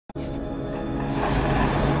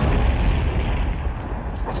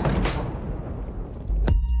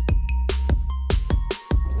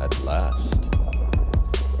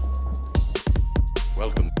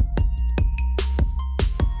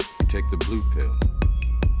pill.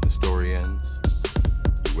 The story ends.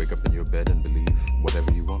 You wake up in your bed and believe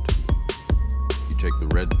whatever you want to. You take the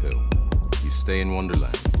red pill. You stay in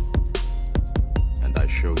Wonderland. And I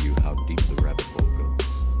show you how deep the rabbit hole goes.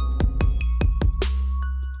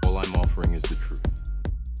 All I'm offering is the truth.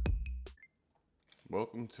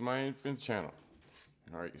 Welcome to my infant channel.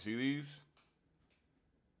 Alright, you see these?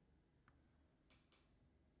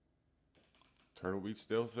 Turtle Beach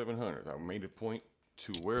Stealth 700. I made a point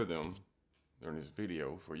to wear them during this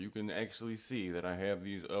video for you can actually see that I have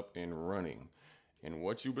these up and running. And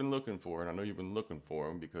what you've been looking for, and I know you've been looking for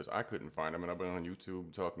them because I couldn't find them, and I've been on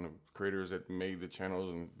YouTube talking to creators that made the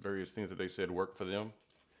channels and various things that they said worked for them.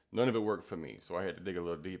 None of it worked for me, so I had to dig a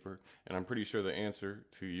little deeper. And I'm pretty sure the answer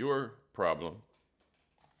to your problem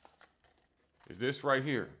is this right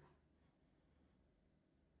here.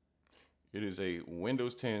 It is a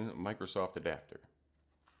Windows 10 Microsoft adapter.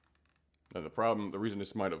 Now the reason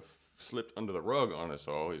this might have slipped under the rug on us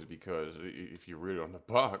all is because if you read it on the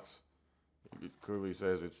box, it clearly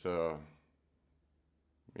says it's it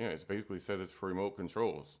basically says it's for remote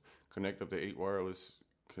controls. Connect up to 8 wireless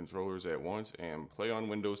controllers at once and play on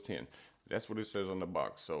Windows 10. That's what it says on the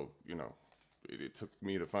box. So, you know, it took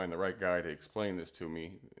me to find the right guy to explain this to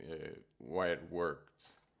me, why it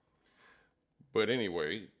works. But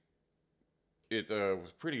anyway, it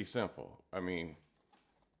was pretty simple. I mean,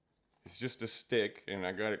 it's just a stick, and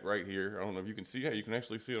I got it right here. I don't know if you can see. Yeah, you can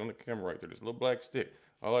actually see it on the camera right there. This little black stick.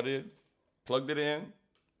 All I did, plugged it in,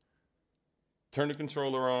 turned the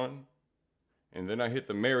controller on, and then I hit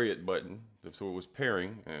the Marriott button, so it was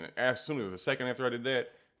pairing. And as soon as a second after I did that,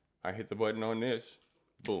 I hit the button on this.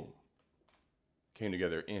 Boom. Came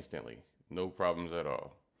together instantly. No problems at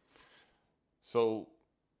all. So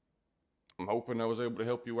I'm hoping I was able to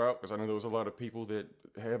help you out because I know there was a lot of people that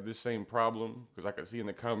have this same problem because I could see in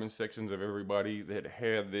the comment sections of everybody that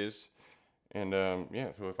had this. And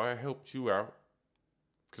yeah, so if I helped you out,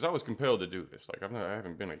 because I was compelled to do this. Like I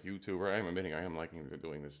haven't been a YouTuber. I am admitting I am liking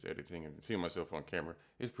doing this editing and seeing myself on camera.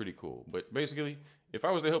 It's pretty cool. But basically, if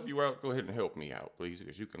I was to help you out, go ahead and help me out, please,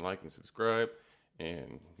 because you can like and subscribe.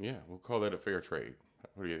 And yeah, we'll call that a fair trade.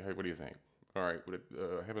 What do you think? All right,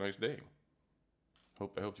 have a nice day.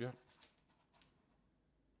 Hope that helped you out.